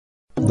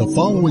The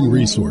following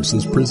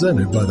resources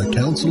presented by the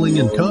Counseling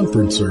and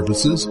Conference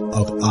Services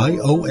of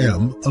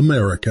IOM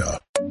America.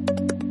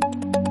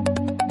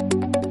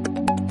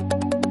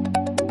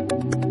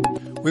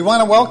 We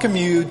want to welcome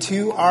you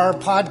to our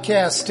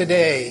podcast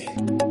today.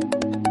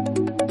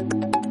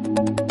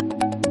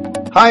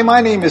 Hi, my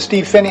name is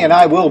Steve Finney and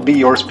I will be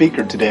your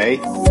speaker today.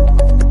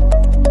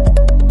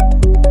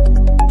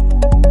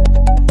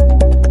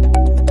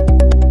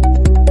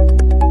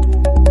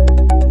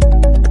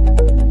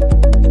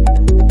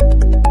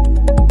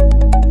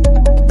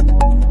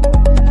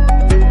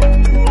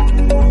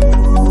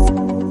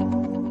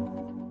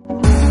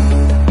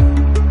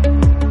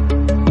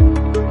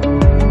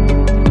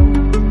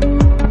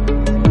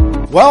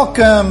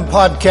 Welcome,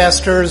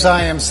 podcasters.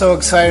 I am so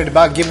excited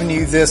about giving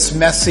you this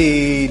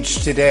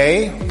message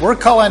today. We're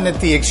calling it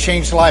The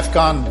Exchange Life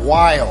Gone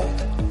Wild.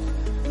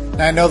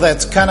 And I know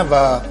that's kind of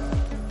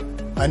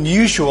a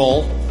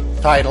unusual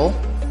title,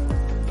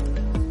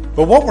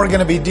 but what we're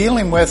going to be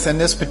dealing with in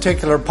this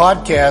particular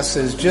podcast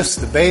is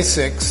just the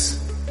basics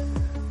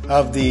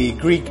of the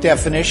Greek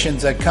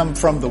definitions that come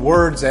from the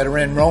words that are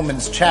in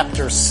Romans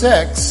chapter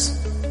 6,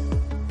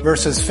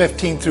 verses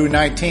 15 through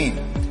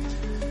 19.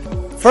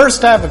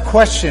 First, I have a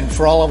question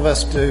for all of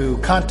us to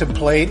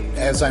contemplate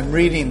as I'm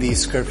reading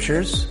these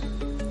scriptures.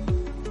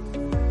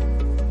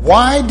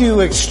 Why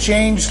do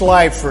exchange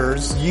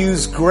lifers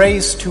use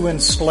grace to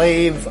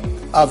enslave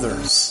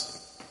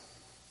others?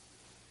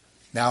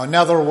 Now,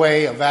 another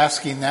way of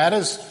asking that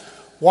is,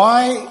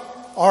 why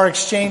are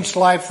exchange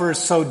lifers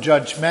so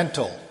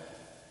judgmental?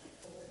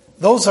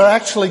 Those are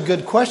actually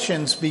good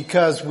questions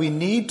because we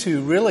need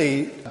to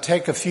really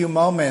take a few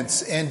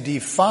moments and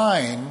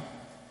define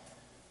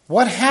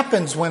what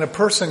happens when a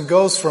person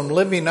goes from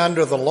living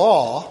under the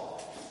law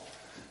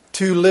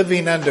to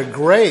living under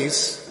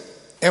grace?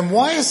 And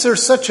why is there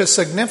such a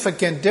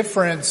significant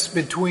difference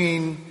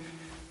between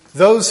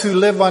those who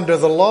live under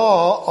the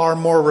law are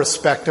more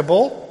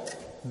respectable?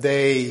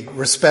 They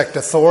respect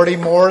authority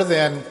more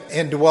than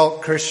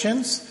indwelt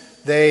Christians.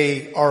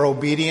 They are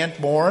obedient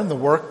more in the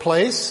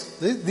workplace.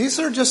 These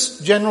are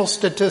just general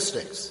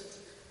statistics.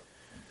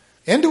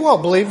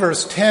 Indwelt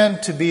believers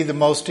tend to be the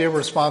most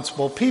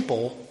irresponsible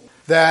people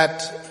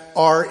that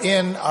are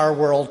in our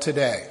world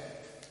today.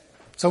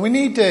 So we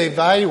need to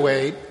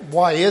evaluate,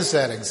 why is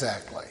that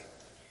exactly?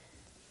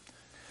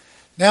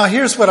 Now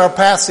here's what our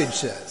passage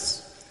says.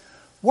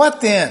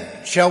 What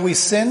then? Shall we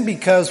sin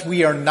because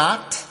we are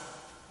not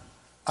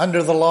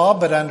under the law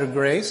but under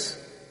grace?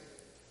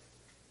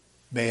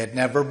 May it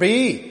never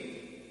be.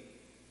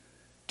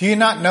 Do you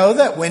not know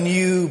that when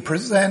you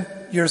present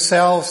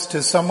yourselves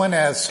to someone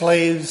as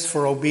slaves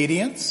for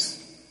obedience,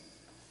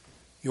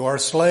 you are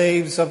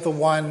slaves of the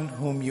one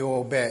whom you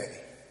obey?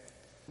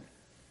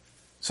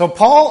 So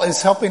Paul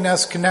is helping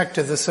us connect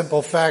to the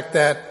simple fact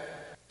that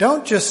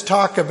don't just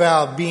talk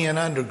about being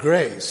under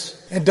grace,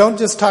 and don't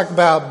just talk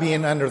about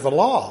being under the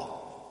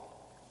law,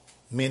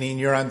 meaning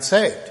you're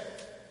unsaved.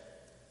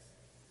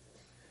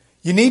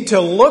 You need to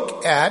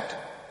look at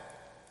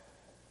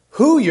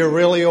who you're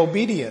really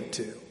obedient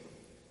to.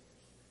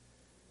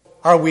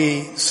 Are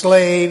we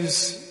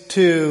slaves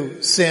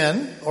to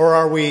sin, or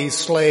are we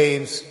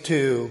slaves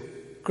to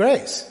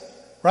grace,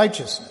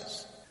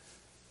 righteousness?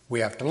 We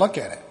have to look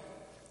at it.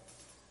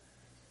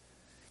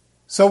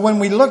 So when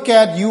we look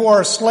at you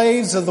are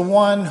slaves of the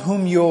one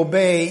whom you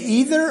obey,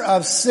 either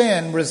of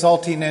sin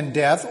resulting in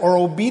death or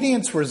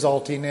obedience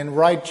resulting in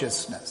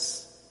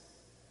righteousness.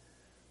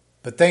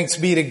 But thanks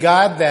be to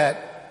God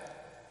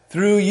that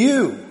through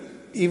you,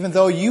 even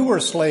though you were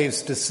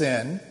slaves to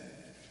sin,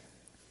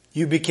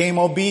 you became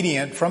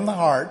obedient from the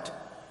heart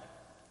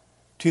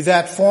to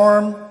that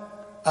form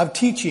of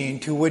teaching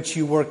to which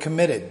you were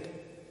committed.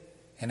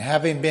 And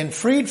having been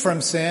freed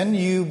from sin,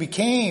 you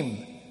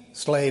became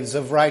slaves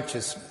of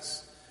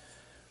righteousness.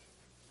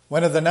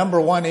 One of the number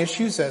one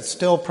issues that's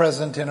still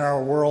present in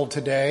our world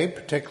today,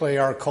 particularly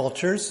our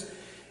cultures,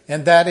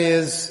 and that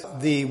is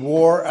the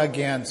war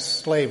against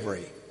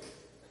slavery.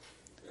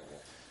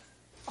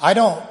 I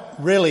don't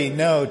really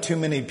know too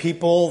many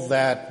people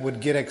that would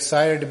get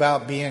excited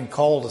about being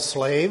called a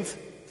slave,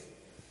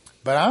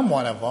 but I'm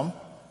one of them.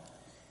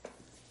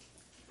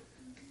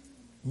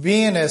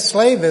 Being a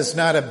slave is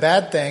not a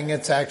bad thing,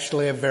 it's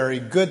actually a very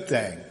good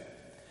thing.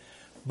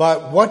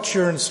 But what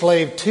you're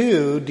enslaved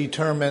to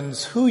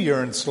determines who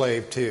you're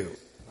enslaved to.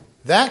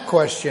 That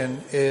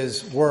question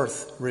is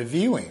worth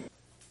reviewing.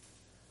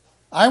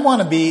 I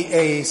want to be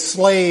a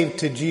slave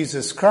to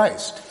Jesus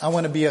Christ. I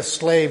want to be a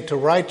slave to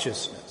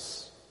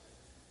righteousness.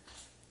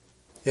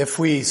 If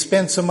we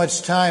spend so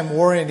much time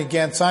worrying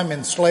against, I'm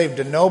enslaved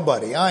to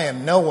nobody, I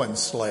am no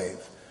one's slave.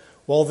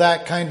 Well,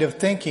 that kind of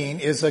thinking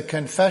is a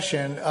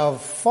confession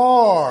of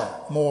far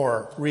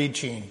more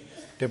reaching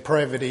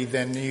depravity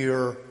than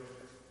you're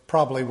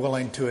probably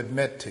willing to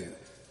admit to.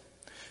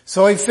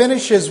 So he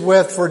finishes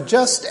with, for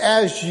just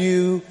as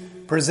you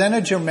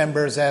presented your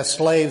members as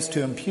slaves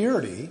to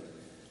impurity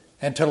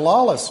and to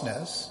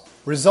lawlessness,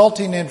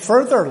 resulting in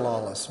further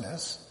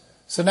lawlessness,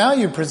 so now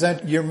you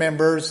present your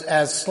members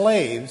as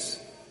slaves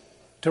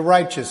to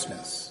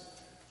righteousness,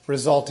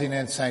 resulting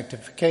in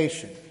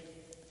sanctification.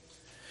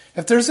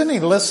 If there's any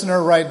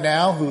listener right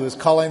now who is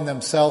calling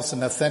themselves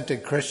an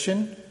authentic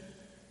Christian,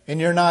 and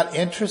you're not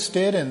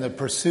interested in the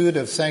pursuit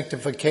of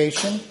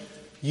sanctification,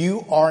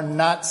 you are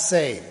not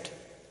saved.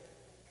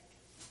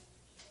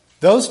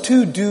 Those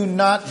two do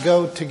not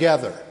go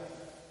together.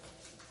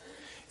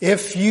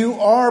 If you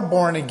are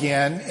born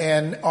again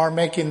and are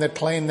making the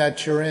claim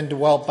that you're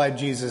indwelt by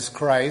Jesus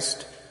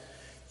Christ,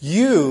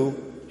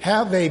 you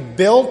have a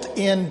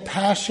built-in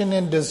passion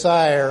and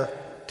desire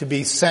to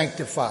be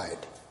sanctified.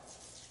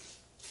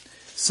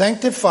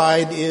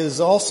 Sanctified is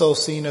also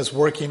seen as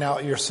working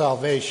out your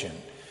salvation.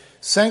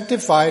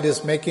 Sanctified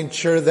is making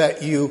sure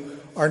that you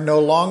are no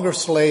longer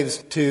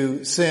slaves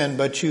to sin,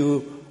 but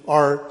you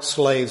are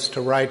slaves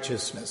to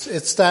righteousness.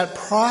 It's that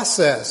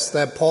process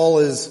that Paul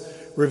is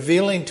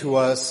revealing to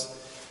us.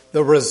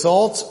 The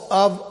results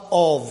of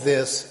all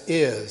this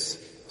is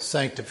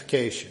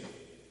sanctification.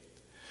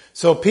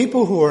 So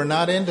people who are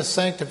not into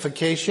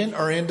sanctification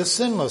are into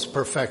sinless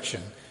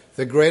perfection,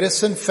 the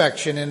greatest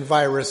infection and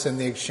virus in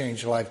the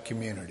Exchange Life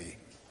community.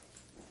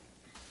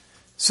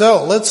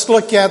 So let's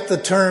look at the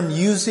term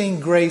using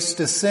grace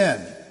to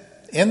sin.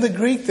 In the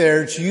Greek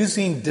there, it's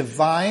using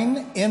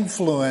divine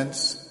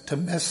influence to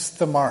miss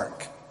the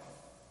mark.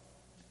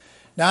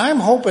 Now I'm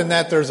hoping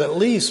that there's at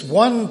least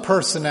one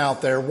person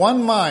out there,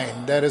 one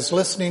mind that is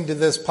listening to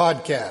this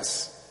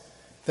podcast,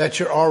 that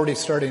you're already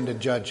starting to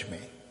judge me.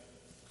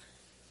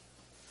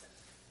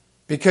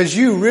 Because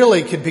you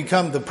really could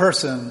become the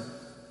person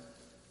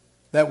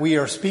that we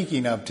are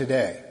speaking of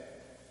today.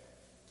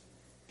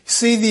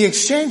 See, the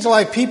Exchange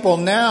Life people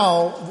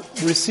now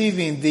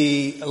receiving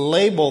the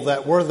label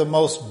that we're the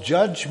most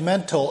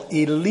judgmental,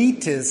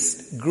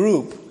 elitist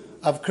group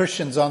of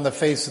Christians on the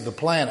face of the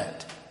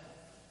planet.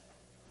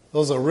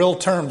 Those are real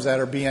terms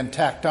that are being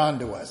tacked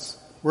onto us.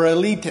 We're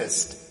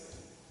elitist.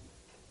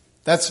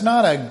 That's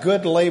not a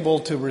good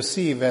label to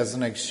receive as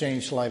an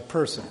Exchange Life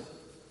person.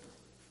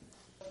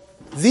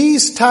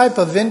 These type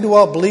of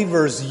indwelt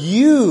believers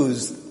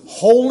use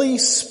Holy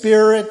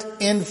Spirit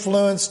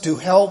influence to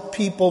help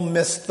people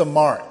miss the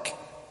mark.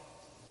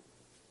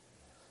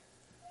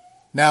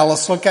 Now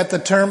let's look at the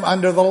term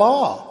under the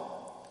law.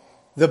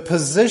 The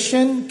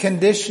position,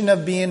 condition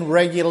of being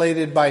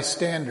regulated by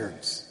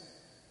standards.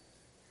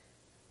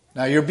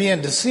 Now you're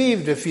being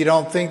deceived if you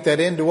don't think that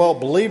indwelt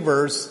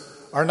believers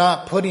are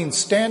not putting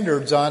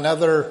standards on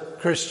other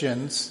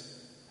Christians.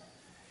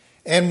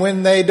 And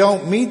when they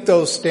don't meet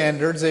those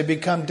standards, they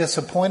become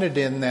disappointed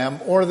in them,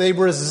 or they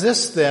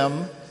resist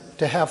them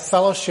to have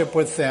fellowship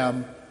with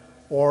them,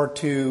 or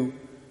to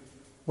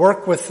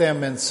work with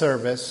them in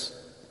service,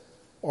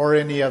 or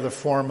any other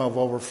form of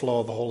overflow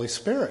of the Holy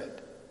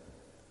Spirit.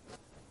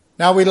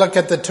 Now we look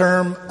at the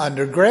term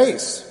under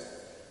grace.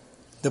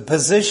 The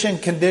position,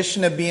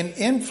 condition of being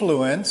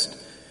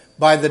influenced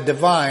by the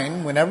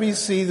divine. Whenever you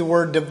see the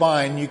word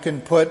divine, you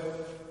can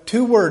put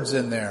two words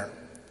in there.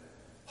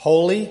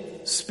 Holy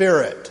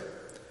Spirit.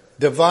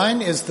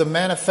 Divine is the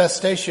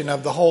manifestation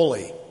of the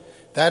holy.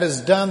 That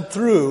is done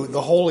through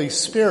the Holy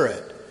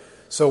Spirit.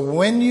 So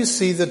when you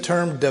see the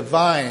term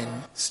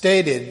divine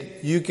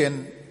stated, you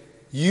can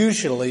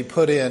usually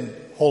put in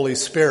Holy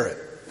Spirit.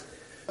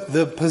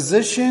 The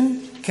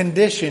position,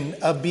 condition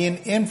of being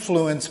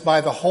influenced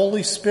by the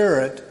Holy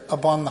Spirit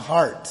upon the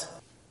heart.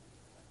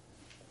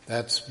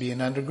 That's being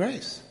under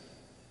grace.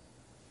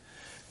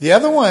 The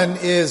other one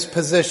is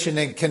position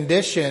and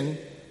condition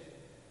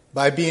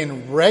by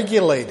being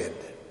regulated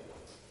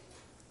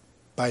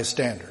by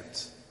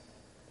standards.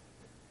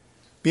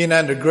 Being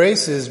under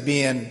grace is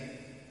being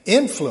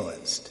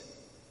influenced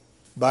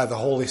by the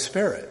Holy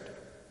Spirit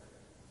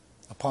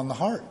upon the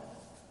heart.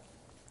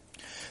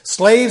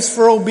 Slaves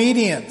for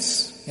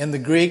obedience. In the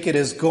Greek, it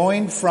is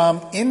going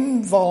from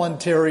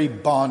involuntary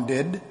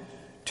bonded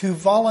to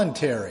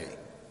voluntary.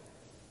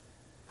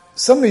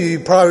 Some of you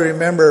probably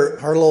remember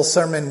our little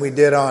sermon we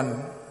did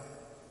on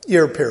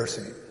ear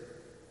piercing.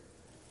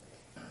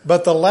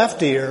 But the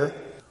left ear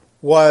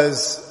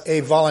was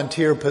a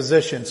volunteer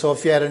position. So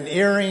if you had an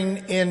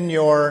earring in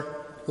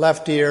your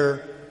left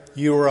ear,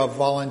 you were a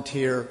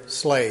volunteer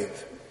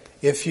slave.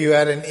 If you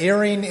had an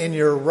earring in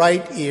your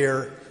right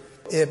ear,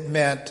 it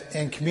meant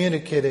and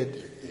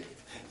communicated.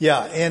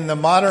 In the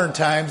modern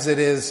times it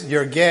is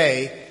you're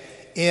gay.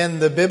 In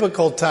the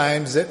biblical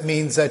times it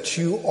means that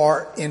you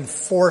are in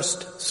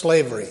forced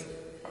slavery.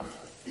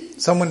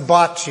 Someone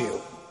bought you.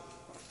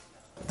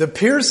 The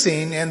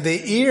piercing and the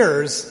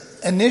ears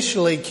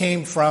initially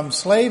came from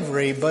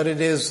slavery, but it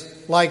is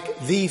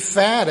like the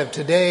fad of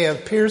today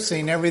of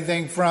piercing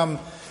everything from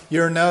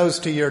your nose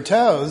to your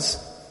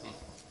toes.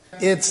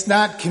 It's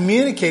not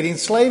communicating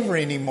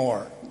slavery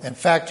anymore. In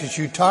fact, as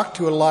you talk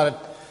to a lot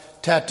of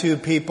tattoo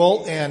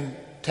people, and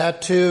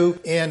tattoo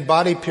and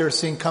body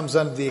piercing comes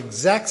under the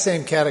exact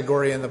same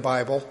category in the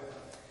Bible.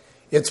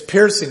 It's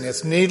piercing,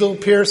 it's needle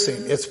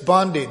piercing, it's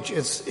bondage,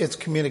 it's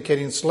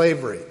communicating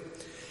slavery.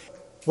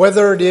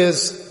 Whether it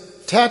is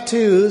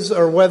tattoos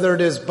or whether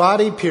it is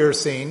body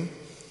piercing,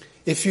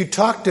 if you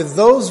talk to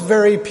those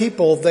very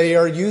people, they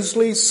are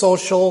usually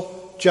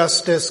social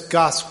justice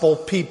gospel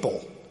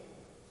people.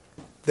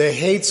 They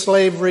hate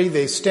slavery.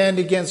 They stand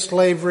against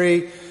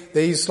slavery.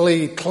 They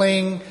easily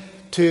cling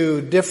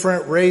to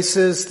different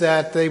races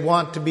that they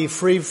want to be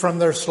free from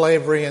their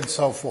slavery and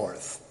so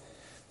forth.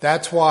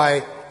 That's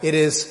why it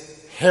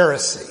is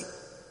heresy.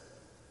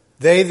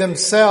 They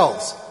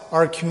themselves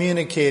are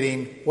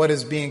communicating what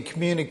is being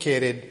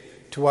communicated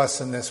to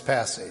us in this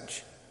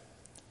passage.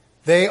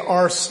 They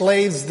are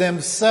slaves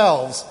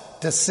themselves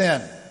to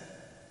sin.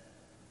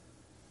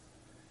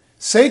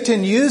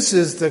 Satan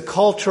uses the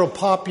cultural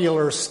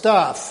popular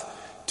stuff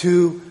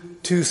to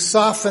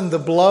soften the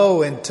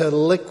blow and to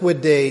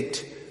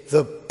liquidate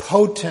the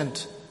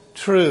potent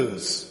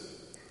truths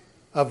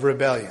of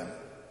rebellion.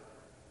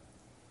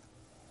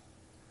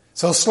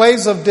 So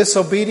slaves of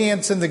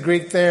disobedience in the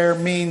Greek there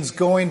means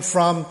going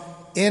from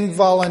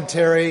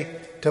involuntary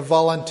to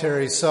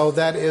voluntary. So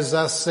that is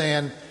us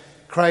saying,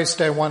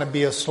 Christ, I want to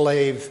be a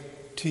slave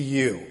to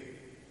you.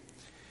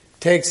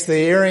 Takes the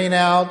earring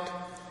out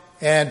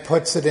and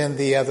puts it in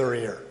the other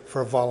ear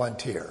for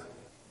volunteer.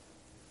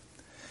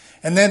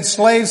 And then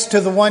slaves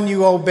to the one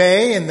you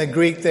obey. In the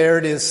Greek there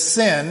it is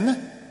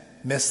sin.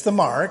 Miss the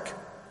mark.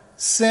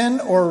 Sin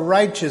or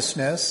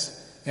righteousness.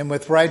 And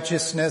with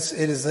righteousness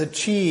it is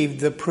achieved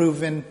the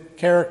proven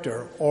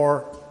character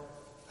or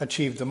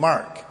achieve the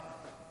mark.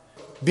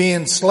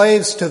 Being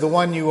slaves to the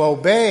one you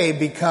obey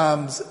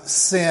becomes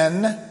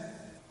sin.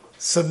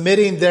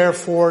 Submitting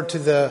therefore to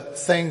the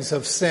things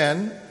of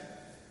sin,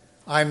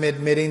 I'm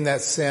admitting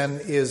that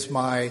sin is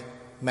my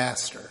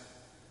master.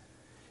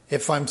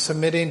 If I'm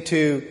submitting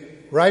to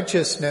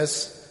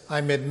righteousness,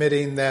 I'm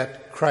admitting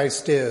that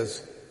Christ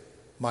is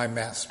my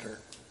master.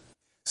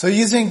 So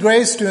using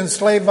grace to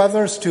enslave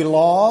others to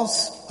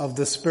laws of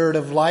the Spirit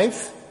of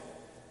life.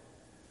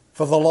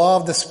 For the law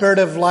of the Spirit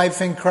of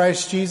life in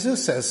Christ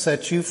Jesus has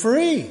set you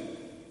free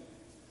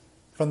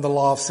from the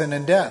law of sin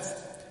and death.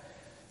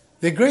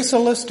 The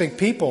gracialistic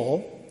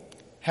people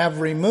have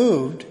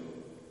removed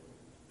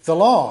the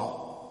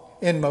law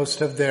in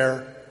most of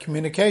their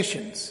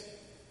communications.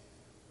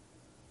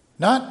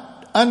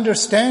 Not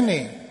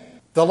understanding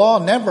the law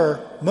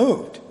never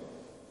moved.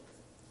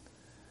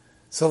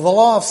 So the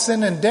law of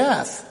sin and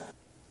death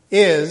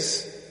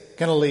is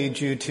going to lead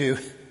you to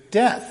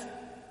death.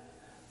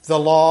 The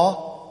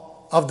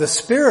law of the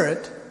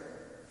Spirit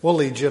will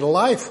lead you to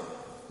life.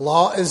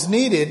 Law is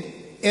needed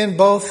in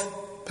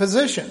both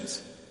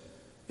positions.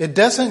 It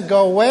doesn't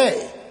go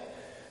away.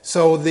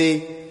 So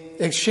the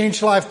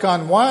Exchange Life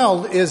Gone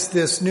Wild is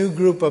this new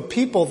group of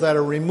people that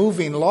are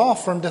removing law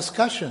from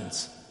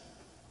discussions.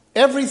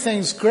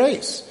 Everything's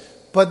grace,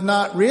 but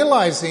not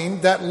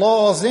realizing that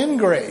law is in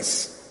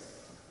grace.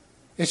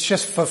 It's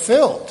just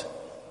fulfilled.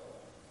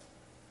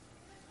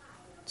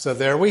 So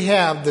there we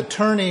have the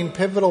turning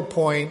pivotal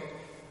point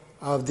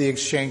of the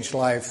Exchange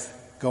Life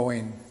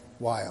going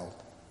wild.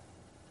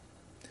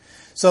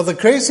 So the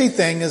crazy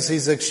thing is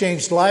these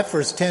Exchange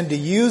Lifers tend to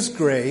use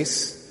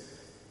grace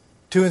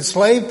to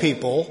enslave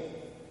people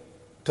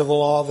to the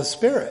law of the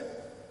Spirit.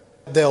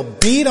 They'll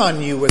beat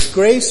on you with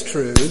grace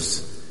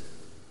truths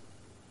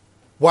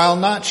while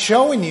not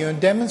showing you and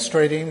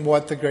demonstrating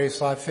what the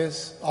grace life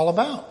is all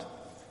about.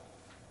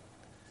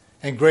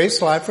 And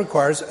grace life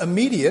requires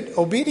immediate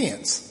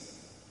obedience.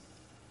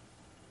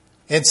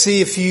 And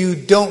see, if you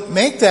don't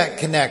make that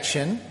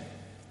connection,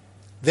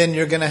 then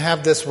you're going to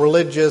have this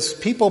religious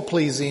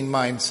people-pleasing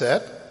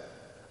mindset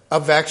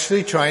of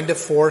actually trying to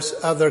force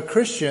other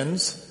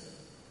Christians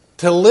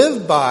to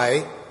live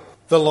by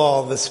the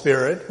law of the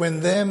Spirit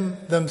when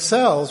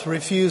themselves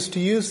refuse to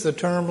use the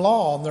term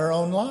law in their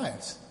own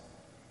lives.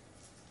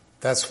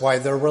 That's why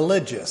they're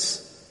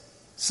religious.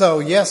 So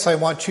yes, I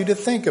want you to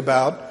think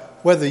about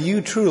whether you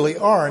truly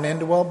are an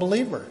indwell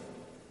believer.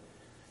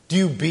 Do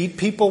you beat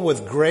people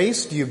with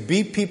grace? Do you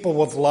beat people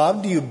with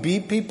love? Do you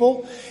beat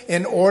people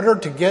in order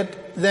to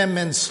get them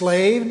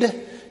enslaved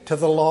to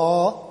the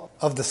law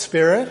of the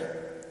Spirit,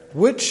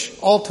 which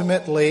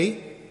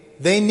ultimately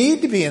they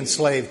need to be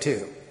enslaved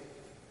to?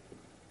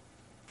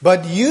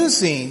 But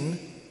using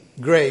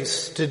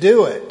grace to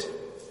do it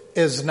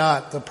is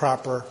not the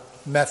proper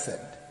method.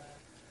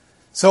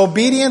 So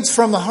obedience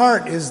from the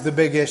heart is the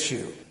big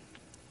issue.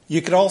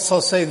 You could also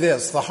say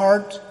this, the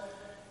heart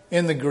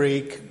in the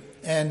Greek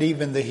and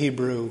even the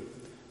Hebrew,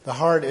 the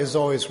heart is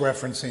always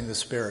referencing the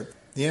Spirit,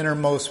 the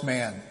innermost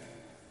man.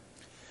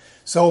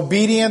 So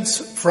obedience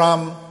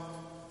from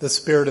the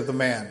spirit of the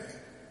man.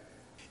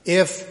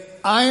 If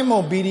I'm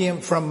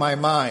obedient from my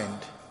mind,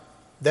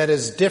 that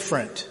is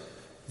different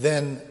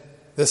than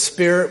the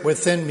Spirit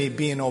within me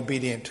being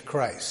obedient to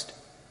Christ.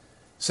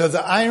 So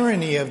the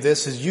irony of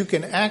this is you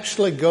can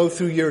actually go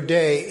through your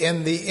day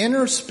and the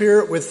inner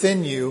spirit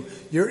within you,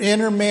 your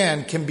inner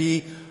man, can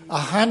be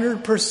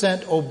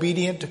 100%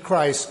 obedient to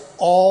Christ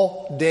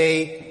all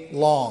day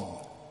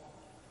long.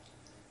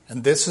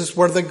 And this is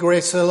where the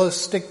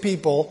gracialistic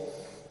people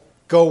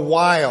go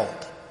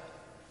wild,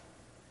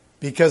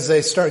 because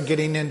they start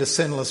getting into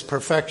sinless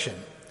perfection.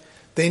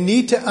 They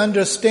need to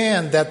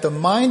understand that the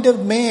mind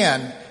of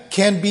man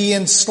can be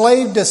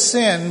enslaved to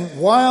sin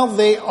while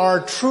they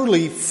are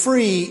truly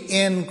free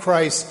in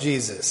Christ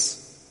Jesus.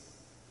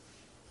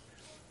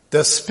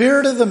 The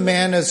spirit of the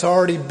man has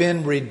already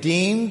been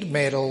redeemed,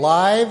 made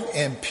alive,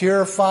 and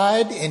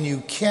purified, and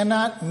you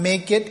cannot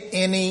make it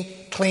any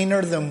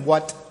cleaner than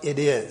what it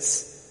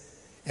is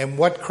and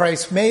what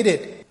Christ made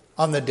it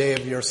on the day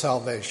of your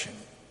salvation.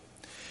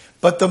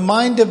 But the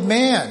mind of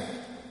man,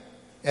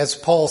 as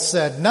Paul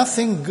said,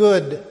 nothing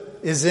good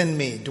is in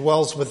me,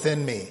 dwells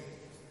within me.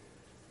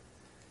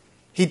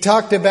 He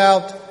talked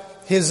about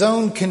his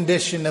own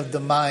condition of the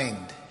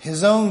mind,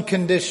 his own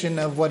condition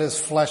of what his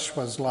flesh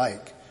was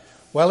like.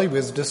 Well, he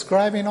was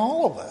describing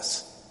all of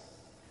us.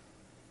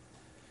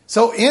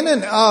 So in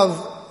and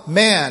of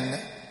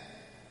man,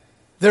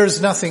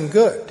 there's nothing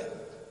good.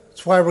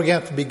 That's why we're going to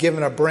have to be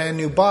given a brand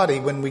new body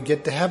when we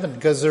get to heaven,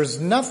 because there's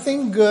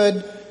nothing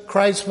good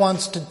Christ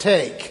wants to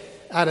take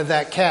out of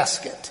that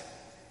casket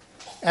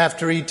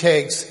after he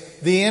takes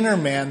the inner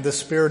man, the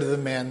spirit of the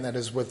man that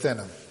is within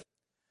him.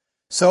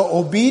 So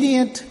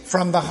obedient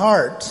from the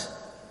heart,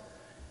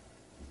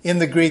 in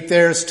the Greek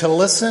there, is to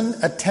listen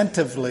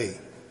attentively.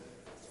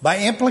 By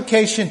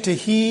implication, to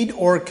heed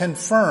or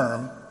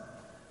confirm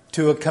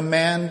to a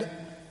command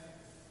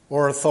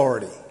or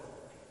authority.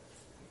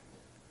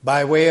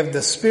 By way of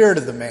the spirit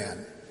of the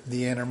man,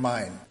 the inner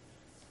mind.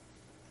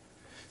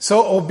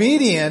 So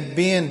obedient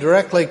being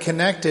directly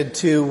connected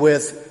to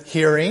with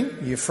hearing,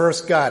 you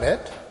first got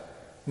it.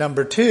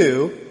 Number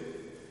two,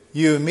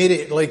 you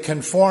immediately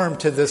conformed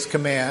to this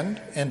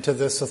command and to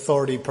this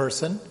authority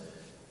person,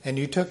 and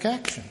you took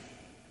action.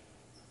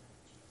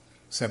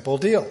 Simple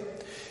deal.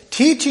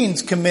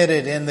 Teaching's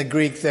committed in the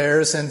Greek there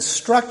is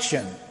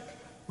instruction,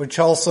 which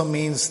also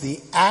means the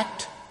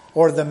act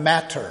or the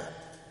matter.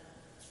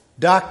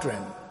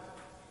 Doctrine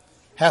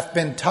hath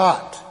been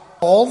taught.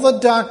 All the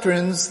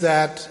doctrines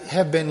that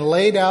have been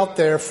laid out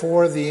there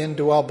for the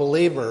indwelt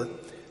believer,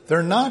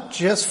 they're not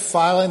just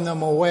filing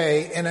them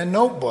away in a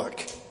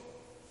notebook.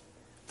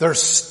 They're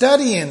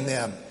studying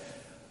them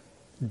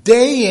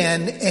day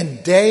in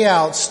and day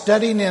out,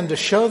 studying them to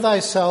show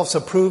thyself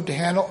approved to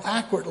handle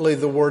accurately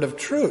the word of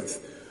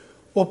truth.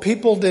 Well,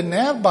 people didn't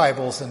have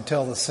Bibles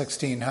until the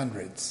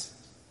 1600s.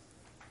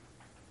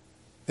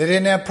 They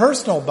didn't have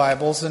personal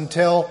Bibles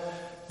until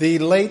the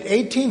late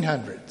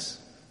 1800s.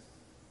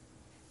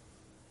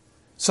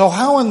 So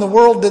how in the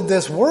world did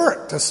this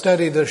work, to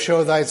study to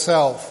show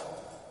thyself,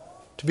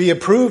 to be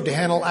approved to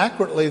handle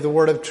accurately the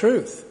word of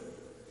truth?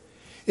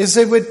 Is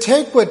they would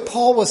take what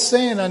Paul was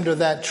saying under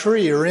that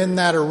tree or in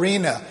that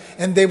arena,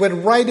 and they would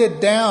write it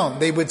down.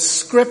 They would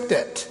script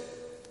it.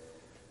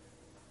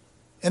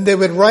 And they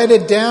would write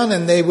it down,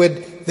 and they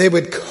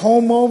would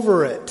comb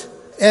over it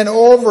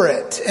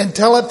and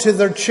tell it to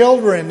their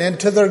children and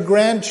to their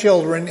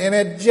grandchildren, and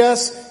it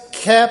just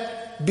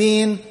kept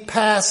being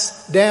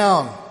passed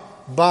down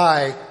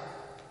by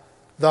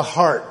the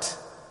heart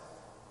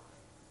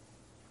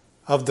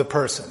of the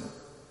person.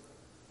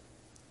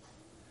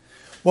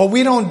 Well,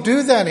 we don't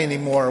do that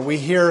anymore. We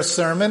hear a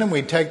sermon and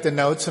we take the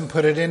notes and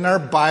put it in our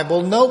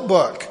Bible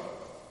notebook.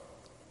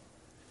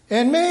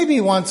 And maybe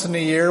once in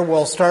a year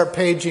we'll start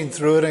paging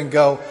through it and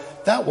go,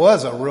 that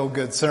was a real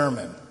good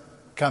sermon,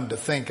 come to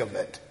think of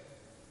it.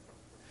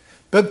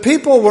 But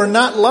people were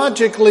not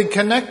logically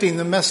connecting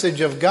the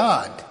message of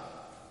God.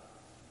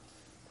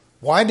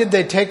 Why did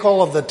they take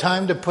all of the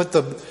time to put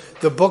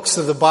the books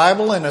of the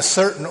Bible in a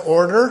certain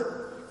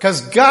order?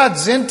 Because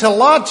God's into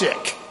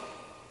logic.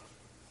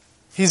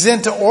 He's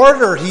into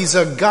order. He's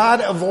a God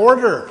of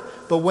order.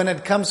 But when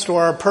it comes to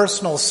our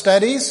personal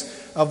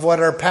studies of what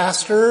our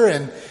pastor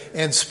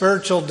and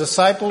spiritual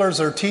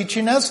disciplers are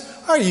teaching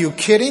us, are you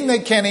kidding? They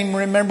can't even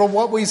remember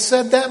what we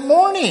said that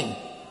morning,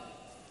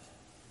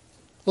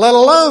 let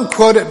alone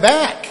quote it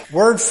back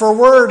word for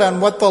word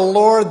on what the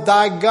Lord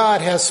thy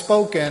God has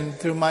spoken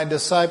through my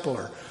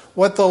discipler,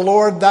 what the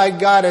Lord thy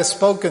God has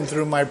spoken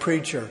through my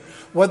preacher,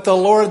 what the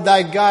Lord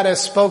thy God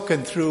has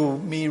spoken through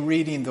me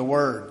reading the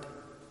word.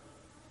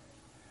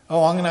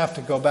 Oh, I'm going to have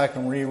to go back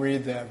and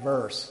reread that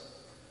verse.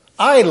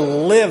 I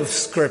live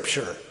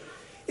Scripture.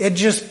 It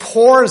just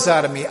pours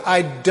out of me.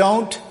 I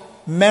don't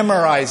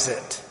memorize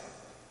it.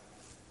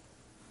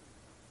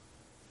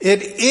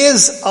 It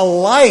is a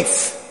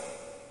life.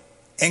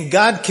 And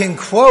God can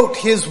quote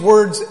His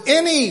words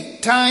any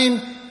time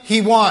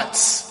He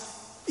wants,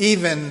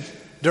 even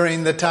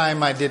during the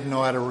time I didn't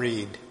know how to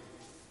read.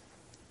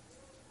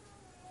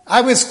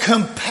 I was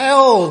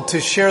compelled to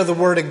share the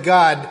Word of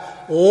God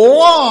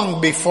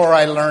long before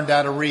I learned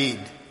how to read.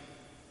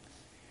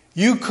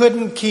 You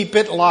couldn't keep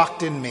it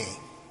locked in me.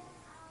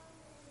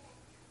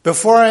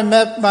 Before I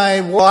met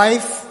my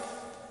wife,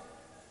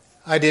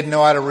 I didn't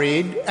know how to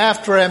read.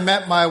 After I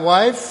met my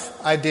wife,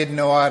 I didn't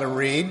know how to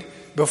read.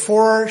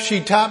 Before she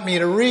taught me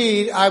to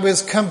read, I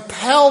was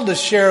compelled to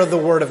share the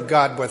Word of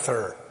God with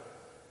her.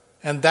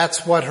 And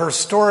that's what her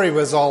story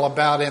was all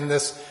about in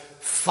this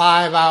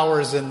 5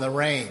 hours in the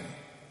rain.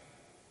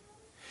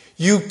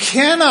 You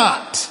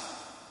cannot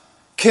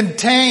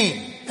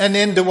contain an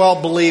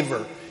indwelt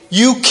believer.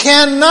 You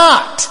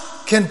cannot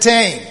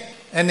contain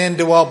an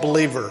indwelt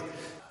believer.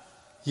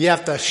 You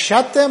have to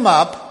shut them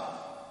up,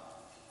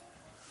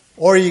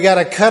 or you got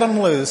to cut them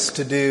loose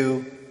to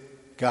do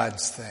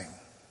God's thing.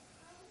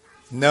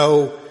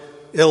 No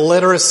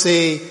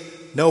illiteracy,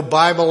 no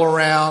Bible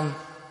around,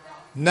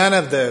 none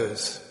of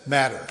those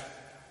matter.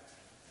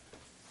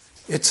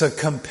 It's a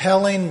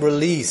compelling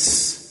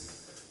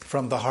release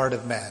from the heart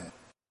of man.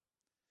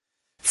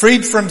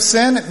 Freed from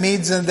sin, it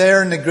means in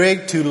the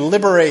Greek to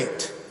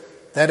liberate,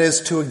 that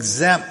is to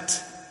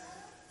exempt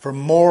from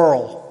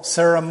moral,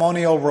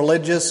 ceremonial,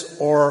 religious,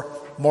 or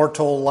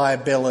mortal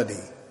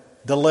liability.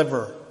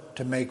 Deliver,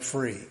 to make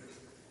free.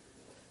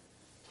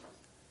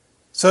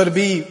 So to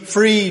be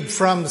freed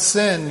from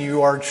sin,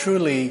 you are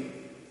truly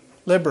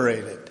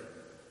liberated.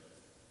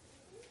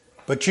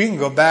 But you can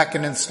go back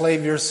and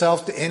enslave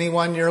yourself to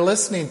anyone you're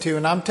listening to.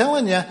 And I'm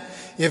telling you,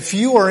 if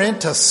you are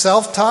into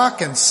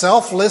self-talk and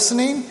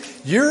self-listening,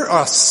 you're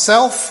a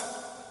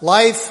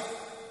self-life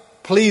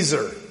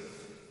pleaser.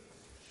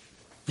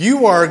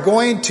 You are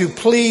going to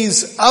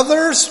please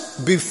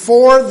others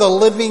before the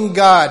living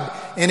God.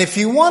 And if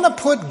you want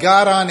to put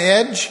God on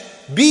edge,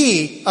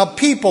 be a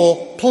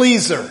people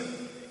pleaser.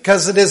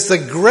 Because it is the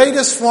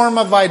greatest form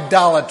of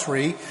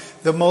idolatry,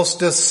 the most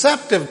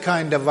deceptive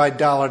kind of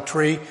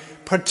idolatry,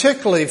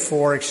 particularly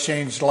for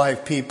exchanged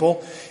life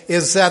people,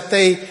 is that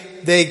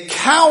they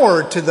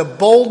cower to the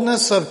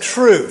boldness of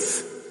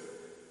truth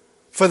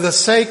for the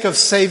sake of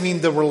saving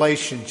the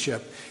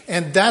relationship.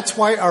 And that's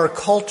why our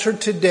culture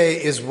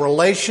today is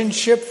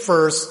relationship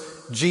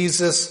first,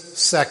 Jesus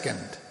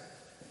second.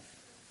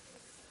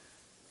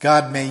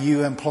 God, may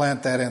you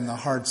implant that in the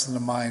hearts and the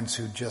minds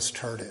who just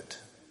heard it.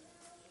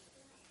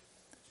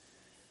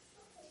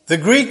 The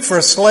Greek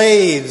for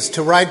slaves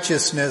to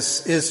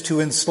righteousness is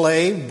to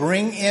enslave,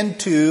 bring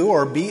into,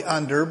 or be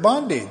under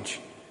bondage.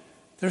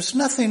 There's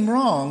nothing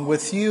wrong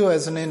with you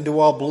as an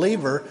indwelt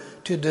believer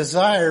to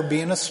desire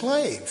being a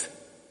slave,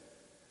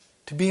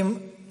 to be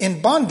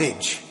in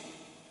bondage.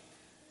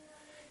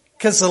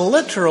 Because the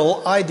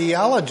literal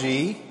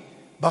ideology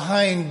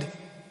behind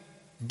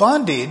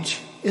bondage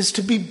is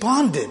to be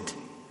bonded.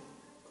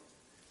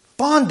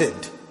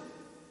 Bonded.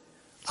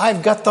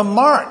 I've got the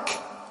mark.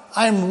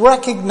 I'm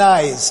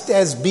recognized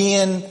as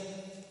being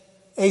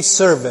a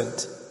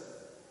servant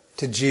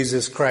to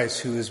Jesus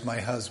Christ, who is my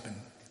husband.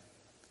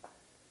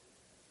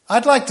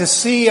 I'd like to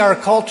see our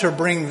culture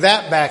bring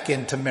that back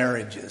into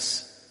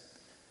marriages.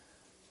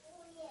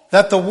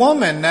 That the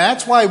woman,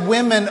 that's why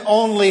women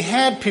only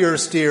had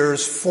pierced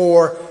ears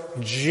for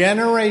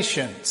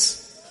generations.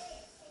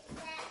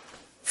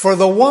 For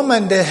the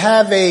woman to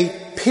have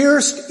a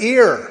pierced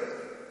ear,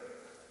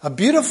 a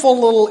beautiful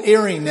little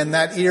earring in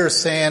that ear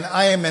saying,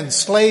 I am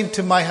enslaved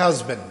to my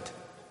husband.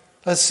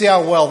 Let's see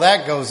how well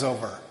that goes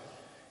over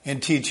in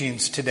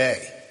teachings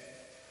today.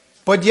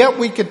 But yet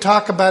we could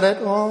talk about it,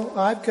 oh,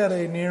 I've got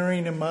an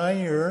earring in my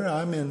ear,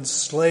 I'm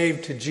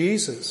enslaved to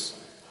Jesus.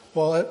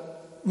 Well,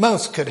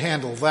 most could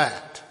handle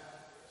that.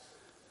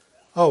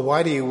 Oh,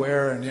 why do you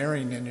wear an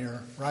earring in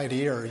your right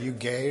ear? Are you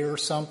gay or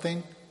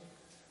something?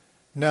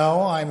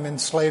 No, I'm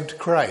enslaved to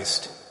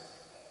Christ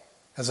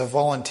as a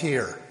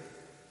volunteer.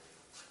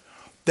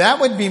 That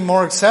would be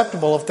more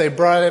acceptable if they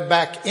brought it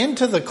back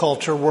into the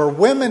culture where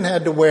women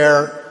had to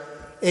wear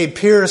a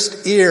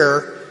pierced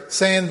ear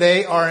saying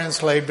they are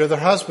enslaved to their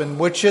husband,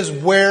 which is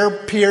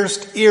where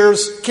pierced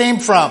ears came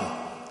from.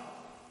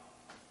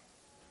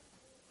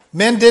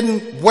 Men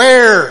didn't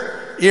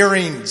wear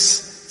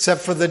earrings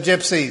except for the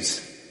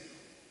gypsies.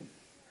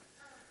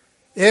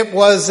 It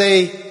was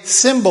a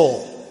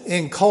symbol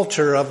in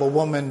culture of a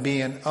woman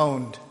being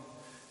owned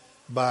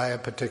by a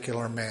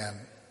particular man.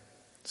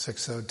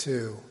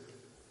 602,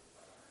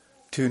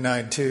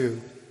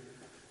 292,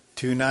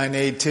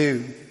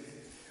 2982.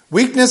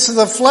 Weakness of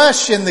the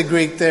flesh in the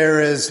Greek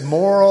there is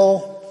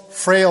moral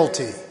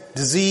frailty,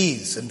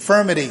 disease,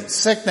 infirmity,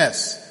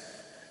 sickness.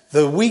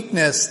 The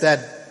weakness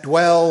that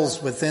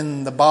dwells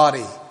within the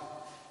body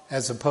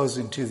as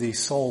opposing to the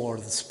soul or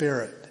the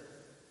spirit.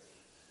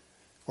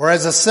 Or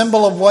as a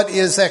symbol of what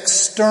is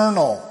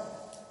external.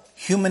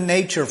 Human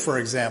nature, for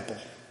example.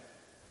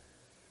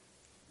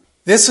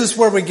 This is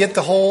where we get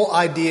the whole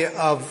idea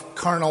of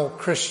carnal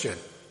Christian.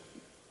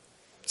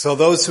 So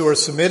those who are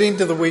submitting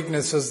to the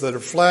weaknesses that are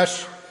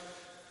flesh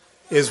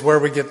is where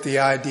we get the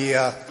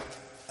idea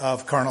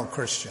of carnal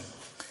Christian.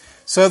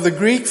 So the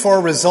Greek for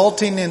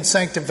resulting in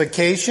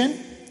sanctification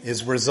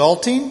is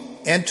resulting,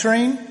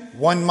 entering,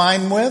 one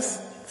mind with,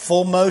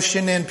 full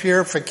motion in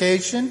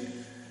purification.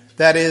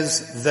 That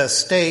is the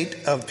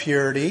state of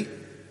purity.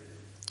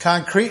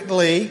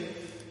 Concretely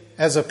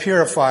as a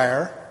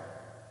purifier.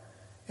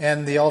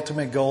 And the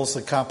ultimate goal is to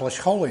accomplish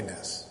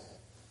holiness.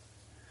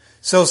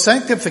 So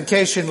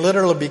sanctification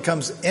literally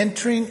becomes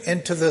entering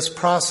into this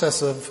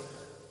process of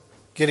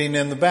getting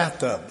in the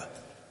bathtub.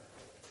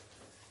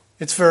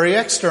 It's very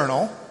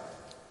external.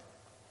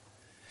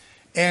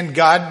 And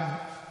God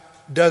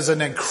does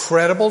an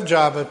incredible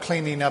job of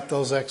cleaning up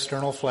those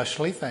external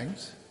fleshly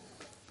things.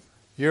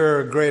 You're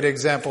a great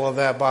example of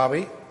that,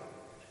 Bobby.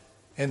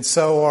 And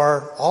so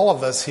are all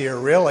of us here,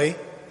 really.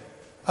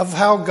 of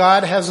how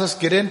God has us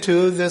get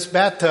into this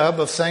bathtub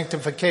of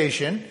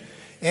sanctification,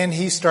 and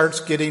he starts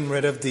getting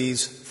rid of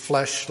these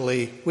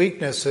fleshly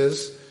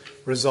weaknesses,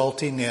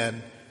 resulting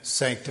in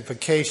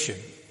sanctification.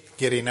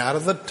 Getting out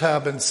of the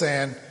tub and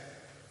saying,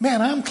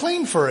 man, I'm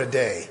clean for a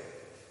day.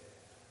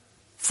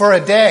 For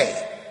a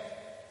day.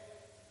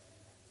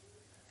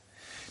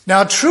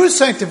 Now, true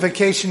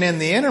sanctification in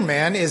the inner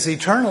man is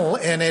eternal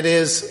and it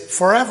is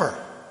forever.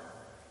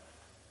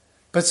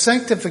 But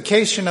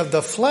sanctification of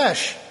the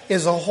flesh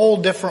is a whole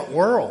different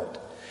world.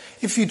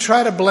 If you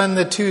try to blend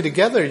the two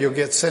together, you'll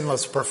get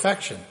sinless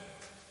perfection.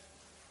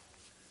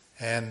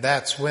 And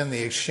that's when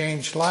the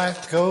exchanged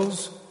life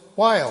goes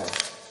wild.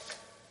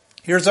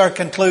 Here's our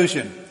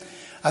conclusion.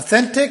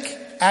 Authentic,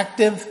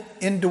 active,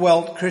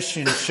 indwelt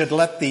Christians should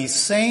let these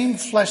same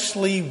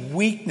fleshly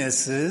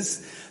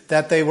weaknesses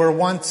that they were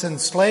once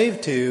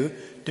enslaved to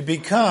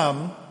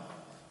become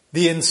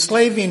the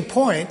enslaving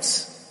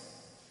points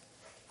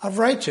of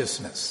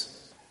righteousness.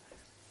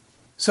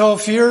 So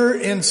if you're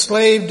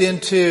enslaved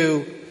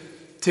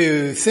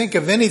to think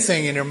of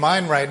anything in your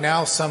mind right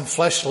now, some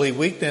fleshly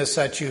weakness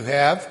that you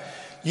have,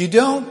 you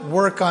don't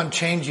work on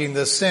changing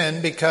the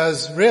sin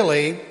because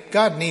really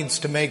God needs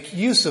to make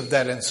use of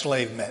that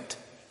enslavement.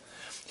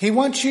 He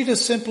wants you to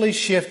simply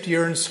shift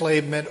your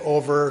enslavement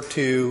over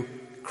to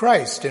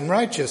Christ in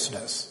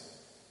righteousness.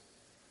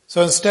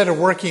 So instead of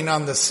working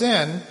on the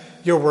sin,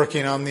 you're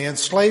working on the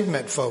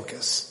enslavement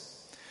focus.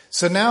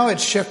 So now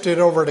it's shifted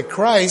over to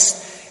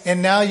Christ,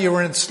 and now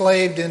you're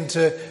enslaved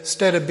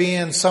instead of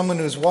being someone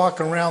who's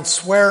walking around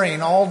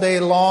swearing all day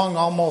long,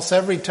 almost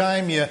every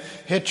time you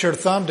hit your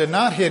thumb, to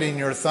not hitting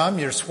your thumb,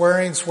 you're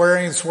swearing,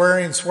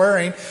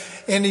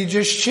 and you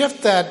just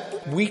shift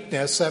that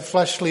weakness, that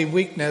fleshly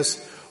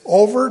weakness,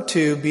 over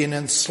to being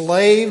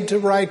enslaved to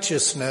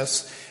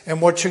righteousness.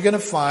 And what you're going to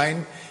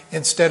find,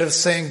 instead of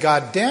saying,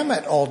 God damn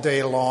it, all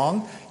day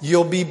long,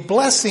 you'll be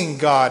blessing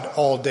God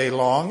all day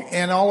long,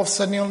 and all of a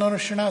sudden you'll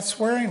notice you're not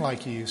swearing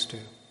like you used to.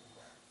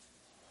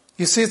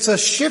 You see, it's a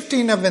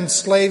shifting of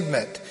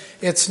enslavement.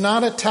 It's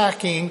not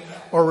attacking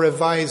or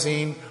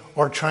revising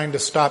or trying to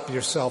stop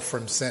yourself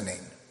from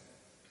sinning.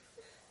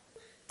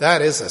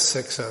 That is a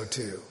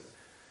 602.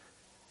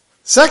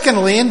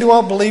 Secondly,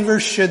 indwelt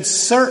believers should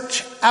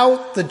search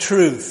out the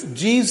truth,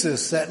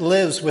 Jesus, that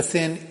lives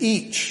within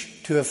each,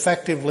 to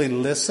effectively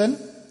listen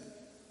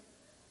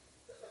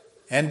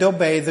and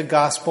obey the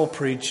gospel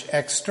preached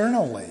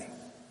externally.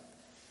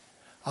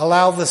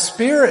 Allow the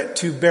Spirit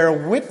to bear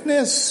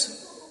witness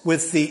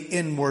with the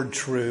inward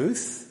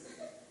truth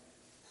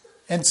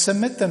and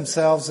submit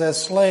themselves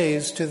as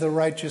slaves to the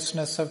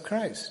righteousness of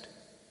Christ.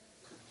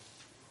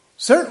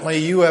 Certainly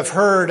you have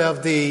heard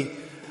of the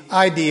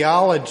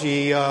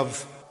ideology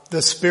of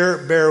the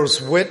Spirit bears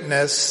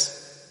witness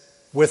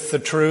with the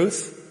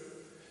truth.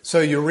 So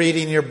you're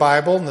reading your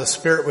Bible and the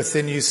Spirit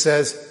within you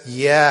says,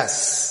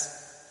 yes.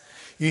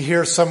 You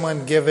hear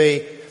someone give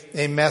a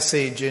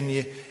message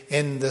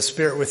and the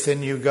Spirit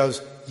within you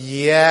goes,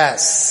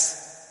 yes.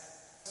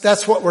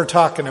 That's what we're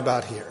talking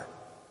about here.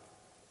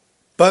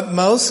 But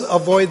most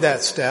avoid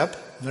that step.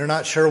 They're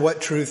not sure what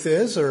truth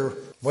is or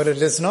what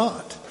it is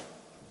not.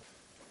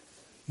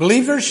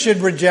 Believers should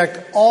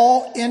reject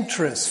all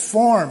interests,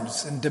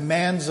 forms, and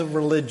demands of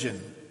religion.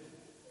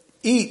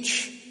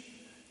 Each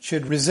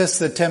should resist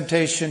the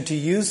temptation to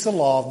use the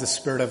law of the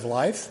Spirit of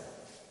life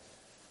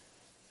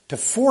to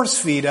force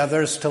feed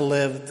others to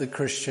live the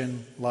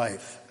Christian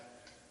life.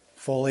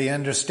 Fully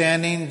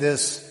understanding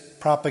this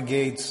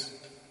propagates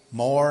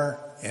more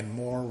and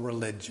more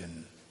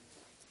religion.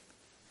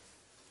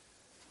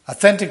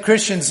 Authentic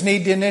Christians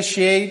need to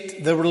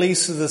initiate the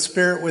release of the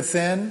Spirit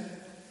within,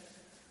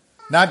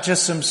 not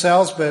just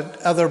themselves, but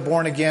other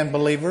born-again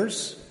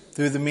believers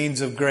through the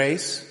means of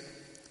grace,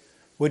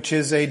 which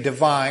is a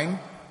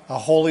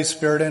Holy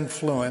Spirit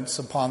influence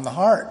upon the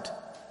heart.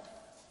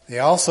 They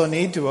also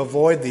need to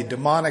avoid the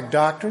demonic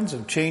doctrines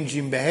of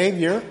changing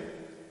behavior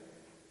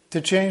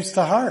to change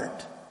the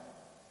heart.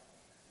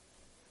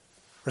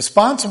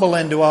 Responsible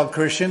indwelt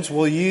Christians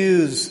will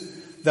use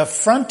the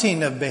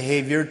fronting of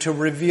behavior to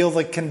reveal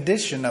the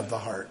condition of the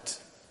heart.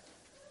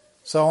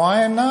 So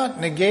I am not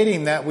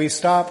negating that we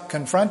stop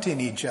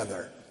confronting each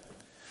other.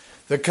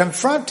 The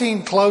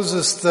confronting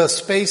closes the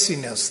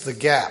spaciness, the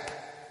gap.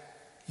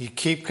 You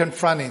keep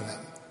confronting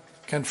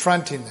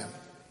them.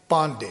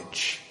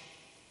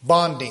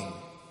 Bonding.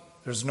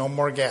 There's no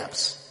more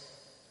gaps.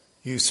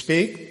 You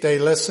speak, they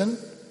listen,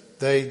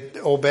 they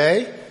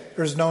obey.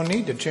 There's no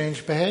need to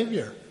change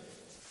behavior.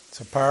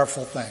 It's a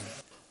powerful thing.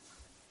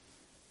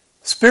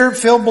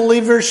 Spirit-filled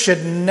believers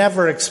should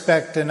never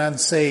expect an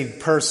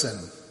unsaved person.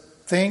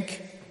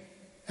 Think,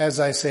 as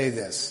I say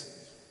this,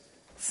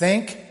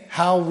 think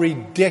how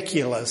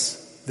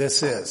ridiculous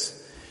this is.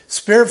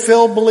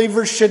 Spirit-filled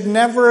believers should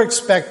never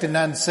expect an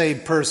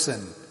unsaved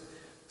person,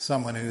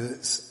 someone who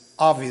is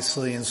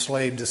obviously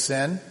enslaved to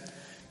sin,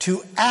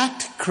 to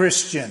act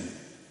Christian,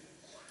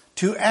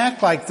 to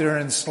act like they're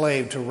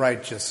enslaved to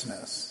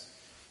righteousness.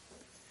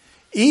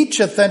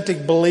 Each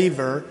authentic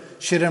believer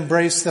should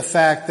embrace the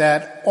fact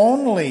that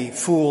only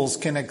fools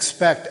can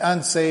expect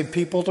unsaved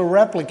people to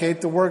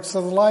replicate the works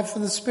of the life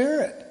of the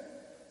Spirit.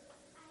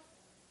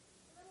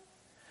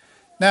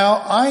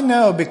 Now, I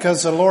know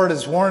because the Lord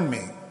has warned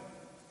me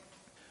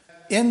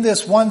in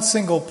this one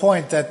single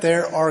point that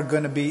there are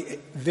going to be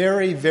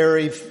very,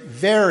 very,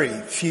 very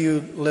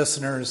few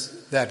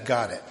listeners that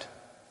got it.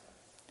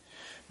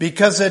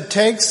 Because it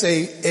takes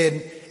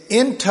an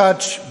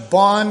in-touch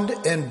bond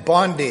and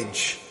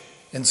bondage,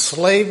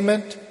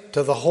 enslavement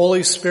to the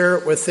Holy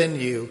Spirit within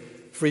you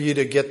for you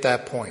to get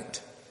that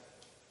point.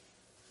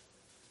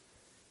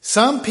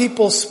 Some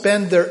people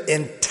spend their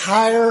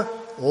entire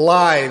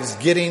lives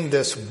getting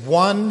this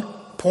one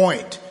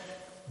point.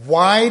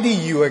 Why do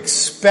you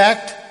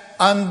expect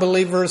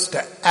unbelievers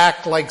to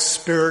act like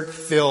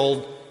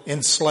Spirit-filled,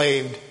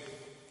 enslaved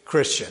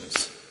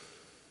Christians?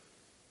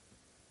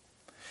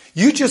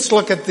 You just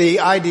look at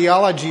the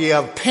ideology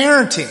of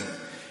parenting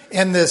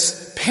and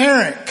this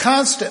parent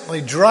constantly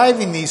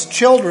driving these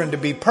children to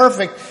be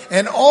perfect,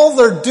 and all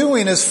they're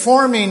doing is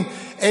forming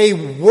a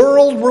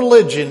world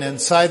religion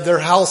inside their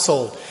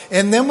household.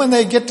 And then when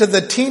they get to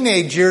the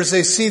teenage years,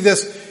 they see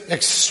this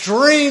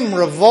extreme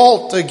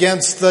revolt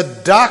against the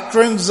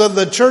doctrines of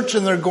the church,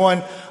 and they're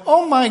going,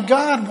 oh my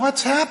God,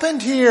 what's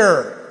happened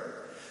here?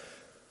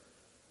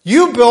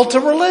 You built a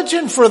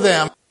religion for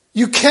them.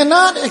 You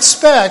cannot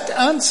expect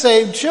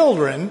unsaved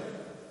children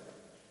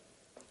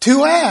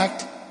to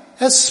act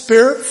as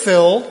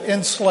Spirit-filled,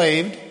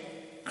 enslaved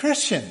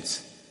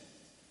Christians.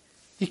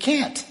 You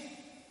can't.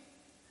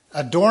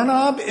 A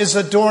doorknob is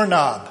a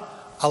doorknob.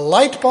 A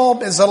light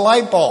bulb is a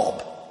light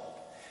bulb.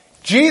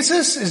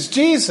 Jesus is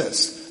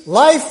Jesus.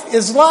 Life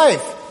is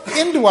life.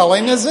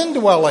 Indwelling is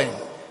indwelling.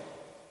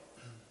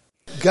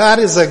 God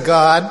is a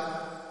God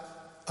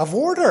of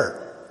order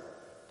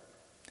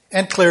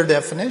and clear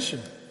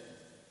definition.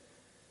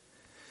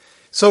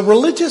 So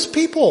religious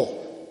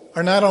people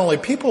are not only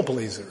people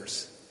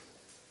pleasers,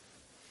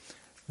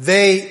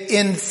 they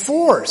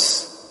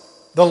enforce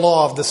the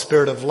law of the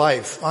Spirit of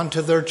life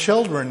onto their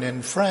children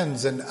and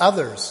friends and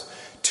others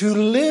to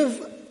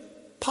live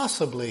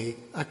possibly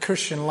a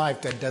Christian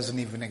life that doesn't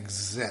even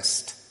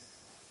exist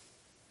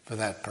for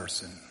that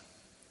person.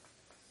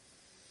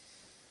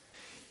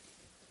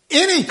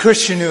 Any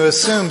Christian who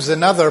assumes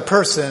another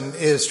person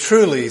is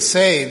truly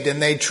saved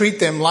and they treat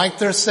them like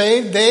they're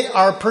saved, they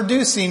are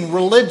producing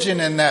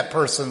religion in that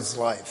person's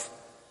life.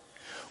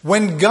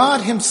 When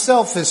God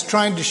Himself is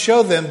trying to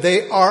show them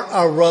they are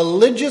a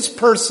religious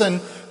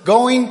person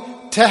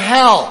going to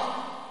hell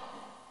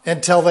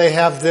until they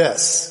have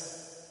this.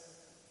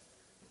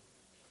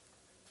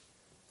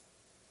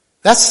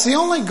 That's the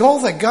only goal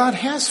that God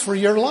has for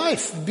your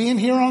life, being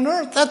here on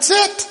earth. That's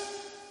it.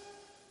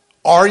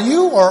 Are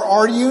you or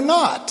are you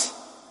not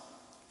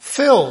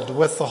filled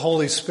with the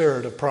Holy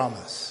Spirit of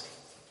promise?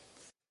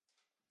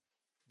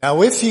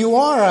 Now, if you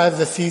are, I have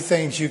a few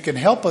things you can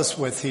help us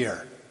with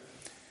here.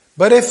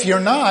 But if you're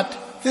not,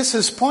 this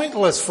is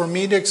pointless for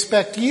me to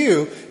expect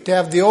you to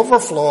have the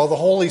overflow of the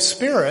Holy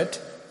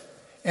Spirit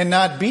and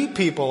not beat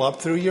people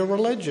up through your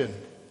religion.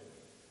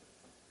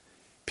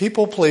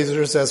 People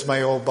pleasers, as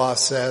my old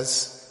boss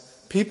says,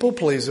 people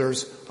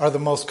pleasers are the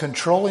most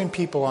controlling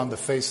people on the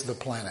face of the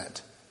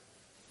planet.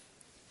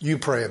 You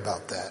pray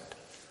about that.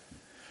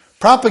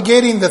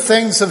 Propagating the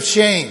things of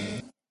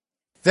shame.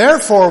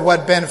 Therefore,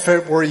 what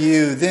benefit were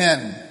you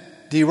then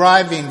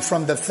deriving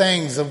from the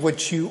things of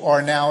which you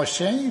are now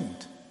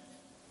ashamed?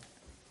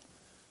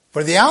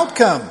 For the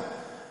outcome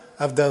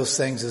of those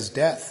things is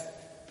death.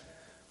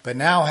 But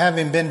now,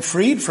 having been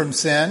freed from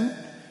sin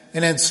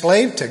and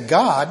enslaved to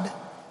God,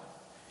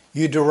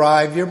 you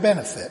derive your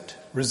benefit,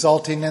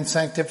 resulting in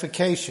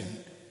sanctification,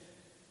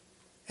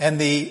 and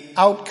the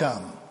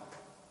outcome,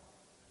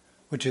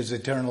 which is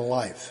eternal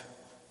life.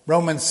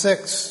 Romans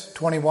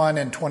 6:21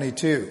 and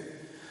 22.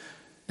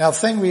 Now, the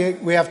thing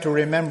we have to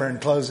remember in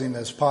closing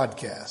this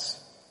podcast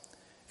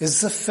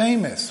is the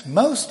famous,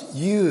 most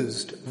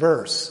used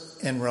verse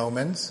in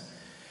Romans,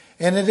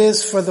 and it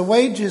is, for the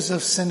wages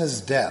of sin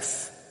is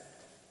death,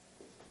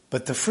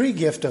 but the free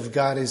gift of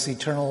God is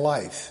eternal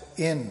life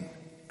in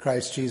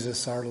Christ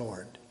Jesus our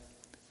Lord.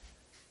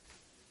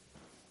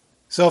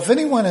 So if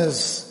anyone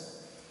has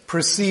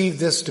perceived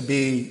this to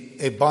be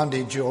a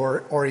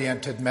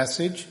bondage-oriented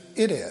message,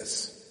 it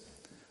is.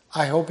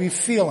 I hope you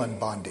feel in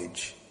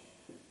bondage.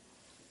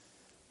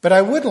 But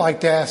I would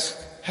like to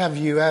have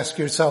you ask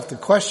yourself the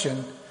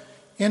question,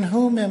 in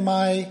whom am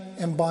I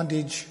in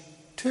bondage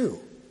to?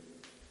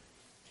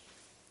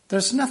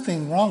 There's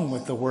nothing wrong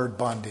with the word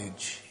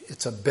bondage.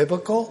 It's a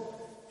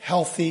biblical,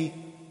 healthy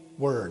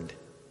word.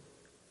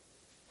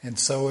 And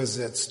so is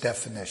its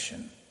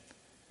definition.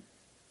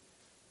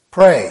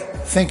 Pray,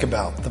 think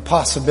about the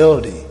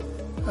possibility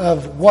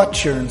of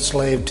what you're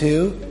enslaved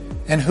to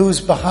and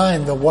who's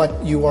behind the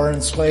what you are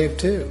enslaved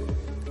to.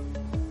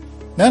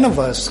 None of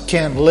us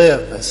can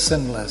live a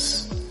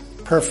sinless,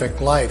 perfect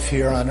life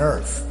here on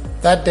earth.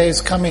 That day's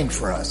coming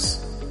for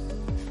us.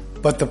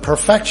 But the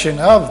perfection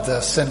of the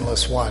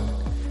sinless one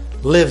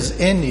lives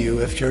in you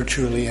if you're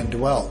truly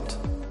indwelt.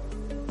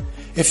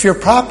 If you're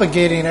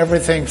propagating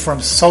everything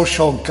from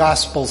social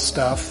gospel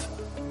stuff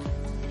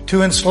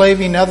to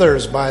enslaving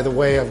others by the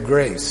way of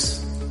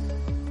grace,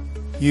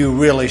 you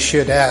really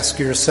should ask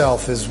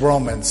yourself, is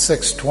Romans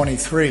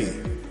 6:23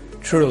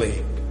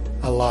 truly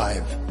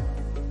alive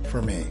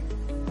for me?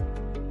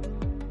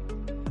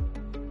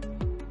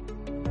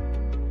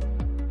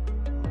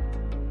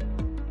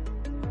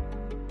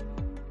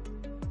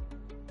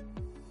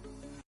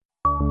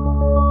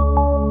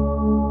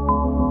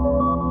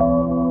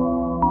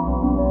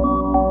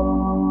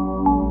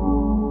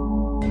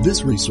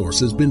 This resource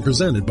has been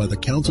presented by the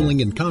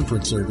Counseling and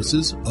Conference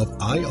Services of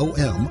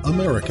IOM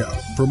America.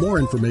 For more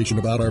information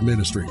about our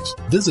ministries,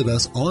 visit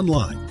us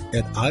online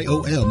at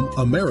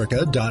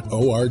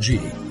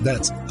iomamerica.org.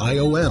 That's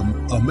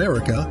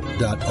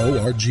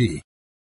iomamerica.org.